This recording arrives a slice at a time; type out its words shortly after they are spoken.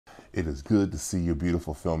It is good to see your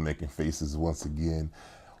beautiful filmmaking faces once again.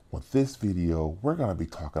 With this video, we're going to be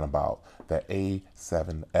talking about the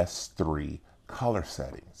A7S III color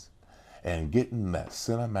settings and getting that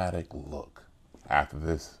cinematic look after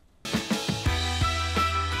this.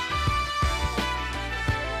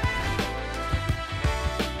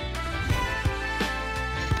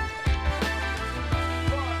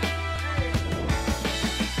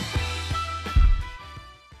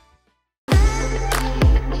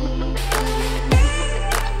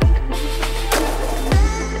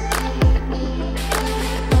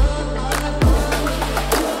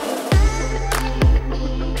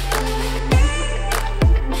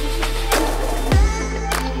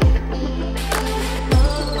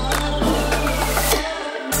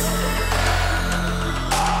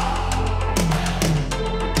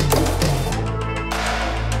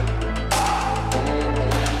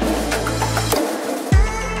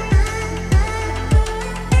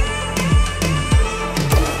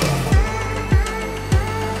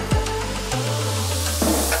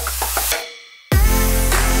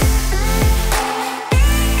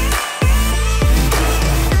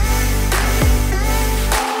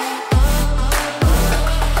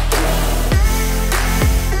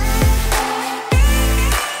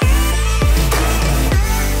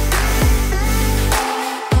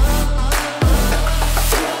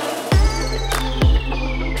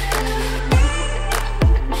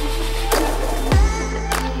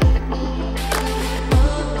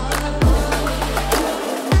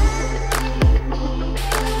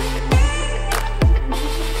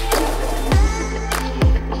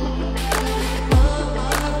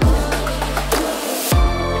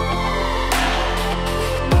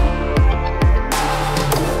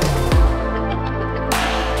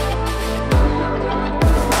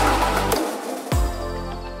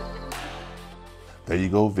 There you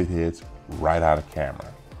go, VidHeads, right out of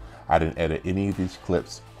camera. I didn't edit any of these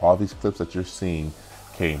clips. All these clips that you're seeing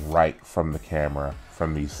came right from the camera,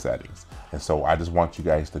 from these settings. And so I just want you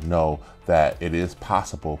guys to know that it is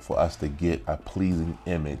possible for us to get a pleasing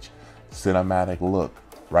image, cinematic look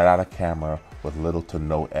right out of camera with little to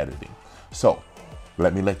no editing. So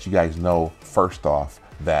let me let you guys know first off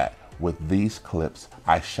that with these clips,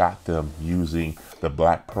 I shot them using the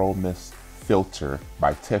Black Pro Mist filter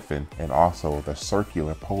by Tiffen and also the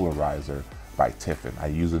circular polarizer by Tiffen. I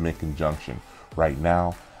use them in conjunction. Right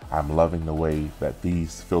now, I'm loving the way that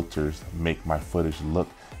these filters make my footage look,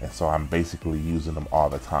 and so I'm basically using them all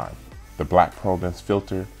the time. The Black Pro Mist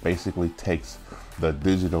filter basically takes the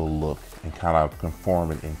digital look and kind of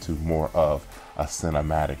conform it into more of a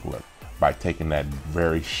cinematic look by taking that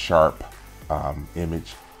very sharp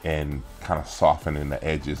image and kind of softening the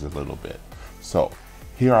edges a little bit. So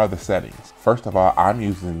here are the settings. First of all, I'm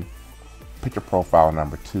using picture profile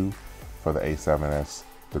number 2 for the A7S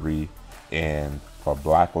III, and for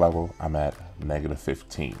black level, I'm at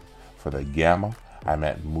 -15. For the gamma, I'm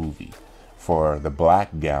at movie. For the black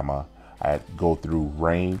gamma, I go through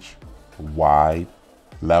range, wide,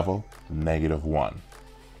 level, -1.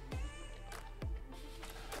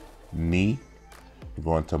 Knee, you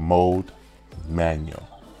go into mode, manual.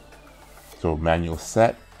 So manual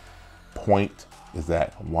set, point is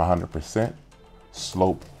at 100%,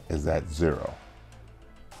 slope is at 0.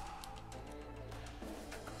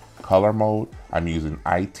 Color mode, I'm using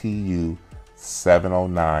ITU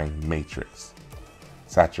 709 matrix.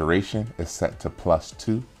 Saturation is set to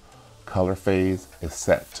 +2. Color phase is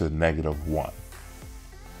set to -1.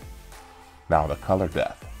 Now the color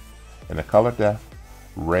depth. In the color depth,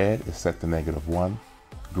 red is set to -1,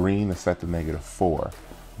 green is set to -4,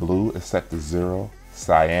 blue is set to 0,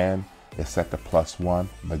 cyan is set to +1,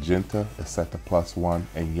 magenta is set to +1,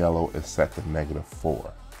 and yellow is set to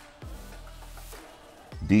 -4.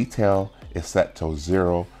 Detail is set to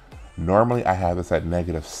 0. Normally I have this at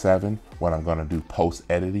 -7 when I'm going to do post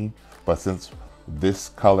editing, but since this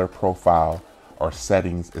color profile or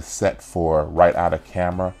settings is set for right out of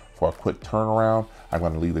camera for a quick turnaround, I'm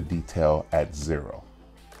going to leave the detail at 0.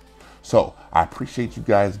 So I appreciate you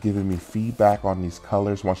guys giving me feedback on these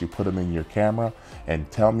colors once you put them in your camera and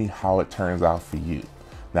tell me how it turns out for you.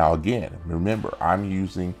 Now again, remember, I'm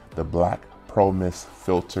using the Black Pro Mist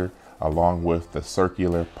filter along with the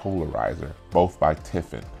circular polarizer, both by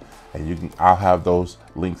Tiffen. And I'll have those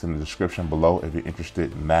links in the description below if you're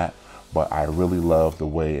interested in that. But I really love the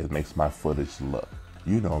way it makes my footage look.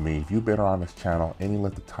 You know me, if you've been around this channel any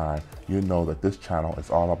length of time, you know that this channel is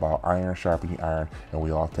all about iron sharpening iron, and we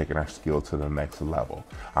all taking our skill to the next level.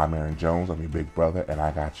 I'm Aaron Jones, I'm your big brother, and I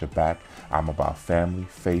got your back. I'm about family,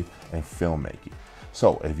 faith, and filmmaking.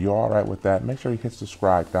 So if you're all right with that, make sure you hit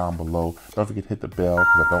subscribe down below. Don't forget to hit the bell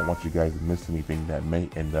because I don't want you guys to miss anything that may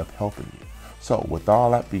end up helping you. So with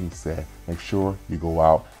all that being said, make sure you go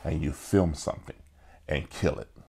out and you film something and kill it.